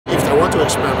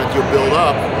experiment, you build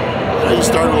up. You know, you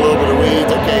start with a little bit of weed,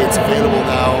 okay, it's available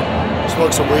now.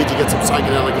 Smoke some weed, you get some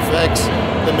psychedelic effects.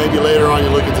 Then maybe later on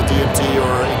you look into DMT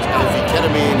or IV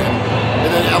ketamine, and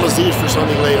then LSD for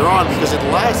something later on because it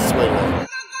lasts way longer.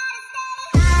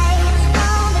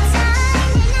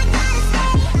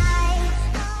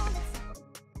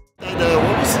 And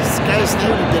what was this guy's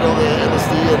name who did all the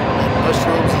LSD and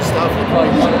mushrooms and stuff?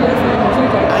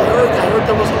 I heard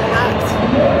there was an act.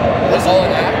 Was all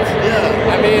an act?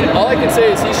 Yeah. I mean, all I can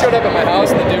say is he showed up at my house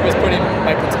and the dude was putting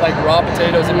my like raw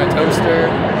potatoes in my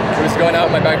toaster. He was going out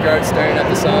in my backyard staring at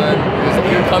the sun.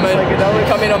 He would come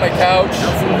in on my couch,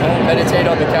 meditate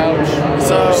on the couch.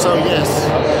 So yes.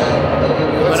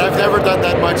 But I've never done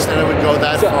that much that I would go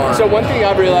that far. So one thing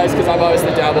I've realized, because I've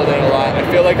obviously dabbled in a lot, I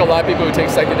feel like a lot of people who take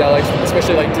psychedelics,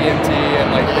 especially like DMT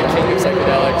and like the king of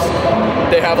psychedelics,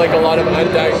 they have like a lot of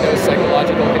undiagnosed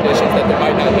psychological conditions that they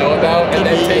might not know about, and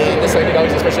then taking the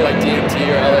psychedelics, especially like DMT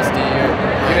or LSD or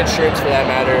even shrooms for that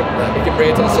matter, it can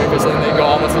bring it to the surface and they go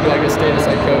almost into like a state of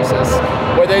psychosis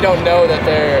where they don't know that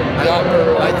they're not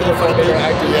active.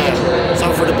 Yeah.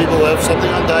 So for the people who have something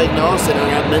undiagnosed and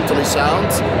are not mentally sound,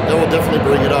 that will definitely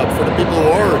bring it up. For the people who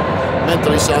are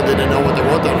mentally sound and they know what they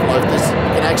want out of life, this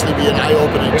can actually be an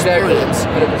eye-opening experience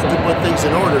to put things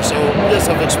in order. So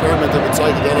yes, I've experimented with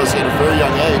psychedelics at a very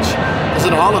young age, because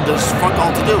in Holland there's fuck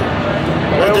all to do.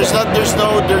 There's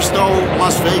no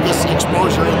Las Vegas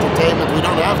exposure entertainment. We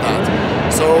don't have that.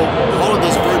 So Holland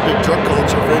has a very big drug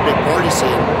culture, a very big party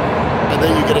scene. And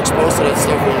then you get exposed to that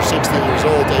stuff when you're 16 years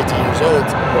old, 18 years old.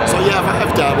 Right. So yeah,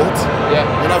 I've dabbled. Yeah.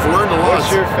 And I've learned a lot.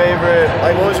 What's your favorite,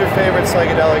 what was your favorite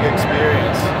psychedelic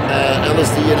experience?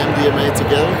 LSD and MDMA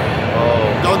together. Oh.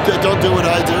 Don't do what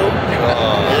I do.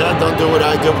 Yeah, don't do what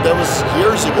I do. That was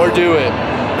years ago. Or do it.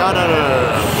 No.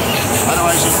 I know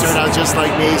I should turn out just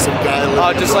like me, some guy.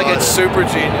 Oh, just like it's super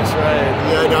genius, right?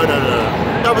 Yeah, no.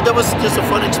 No, but that was just a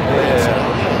fun experience, you know?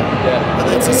 Yeah. And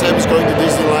it's the same as going to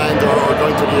Disneyland or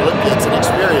going to the Olympics, an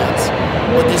experience.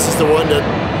 But this is the one that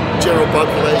general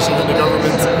population and the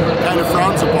government kind of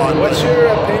frowns upon. What's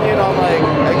your opinion on, like,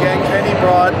 again, Kenny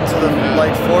brought to the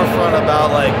forefront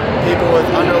about like people with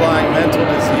underlying mental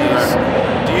disease.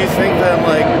 Do you think that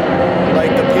like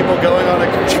the people going on a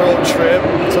controlled trip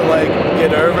to like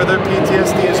get over their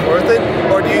PTSD is worth it,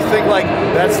 or do you think like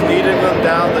that's leading them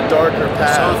down the darker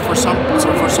path?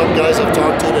 So for some guys I've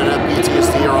talked to that have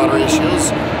PTSD or other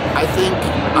issues, I think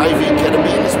IV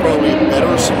ketamine is probably a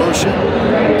better solution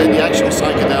than the actual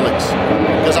psychedelics,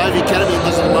 because IV ketamine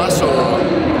doesn't last so long.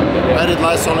 Right? It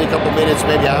lasts only a couple minutes,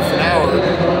 maybe half an hour.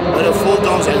 But a full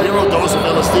dose, a hero dose of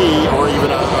LSD, or even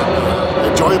a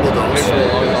enjoyable dose,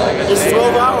 is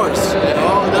 12 hours. You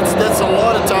know, that's a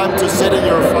lot of time to sit in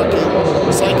your fucking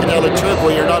psychedelic trip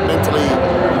where you're not mentally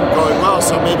going well.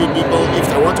 So maybe people, if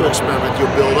they want to experiment, you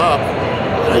build up.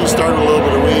 You know, you start with a little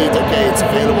bit of weed. Okay, it's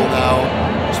available now.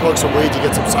 Smoke some weed, you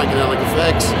get some psychedelic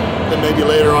effects. Then maybe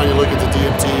later on you look into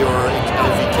DMT or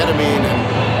IV ketamine,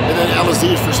 and then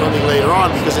LSD for something later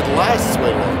on because it lasts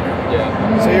way longer. Yeah.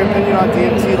 So your opinion on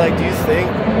DMT, like, do you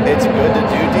think it's good to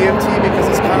do DMT because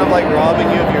it's kind of like robbing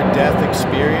you of your death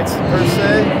experience per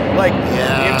se? Like,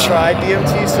 you've tried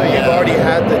DMT, so you've already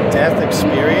had the death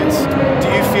experience.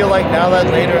 Do you feel like now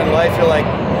that later in life you're like,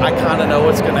 I kind of know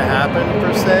what's going to happen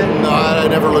per se? No, I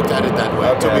never looked at it that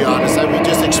way, to be honest. We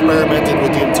just experimented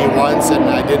with DMT once, and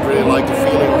I didn't really like the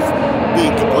feeling of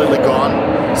being completely gone.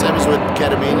 Same as with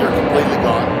ketamine, you're completely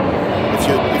gone. If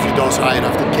you dose high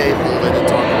enough, the cave hole they didn't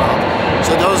talk about.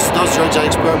 So those drugs I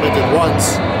experimented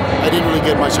once, I didn't really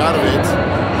get much out of it.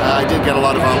 I did get a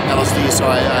lot of LSD, so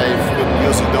I've been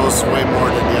using those way more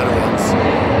than the other ones.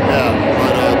 Yeah,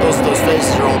 but those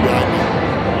phases are all behind me.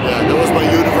 Yeah, that was my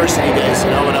university days,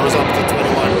 you know, when I was up to 21,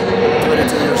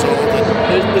 22 years old.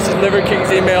 This is Liver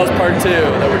King's emails part 2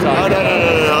 that we're talking about.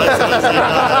 No.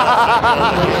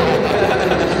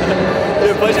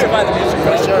 Dude, pleasure to find the music.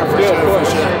 For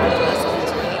sure.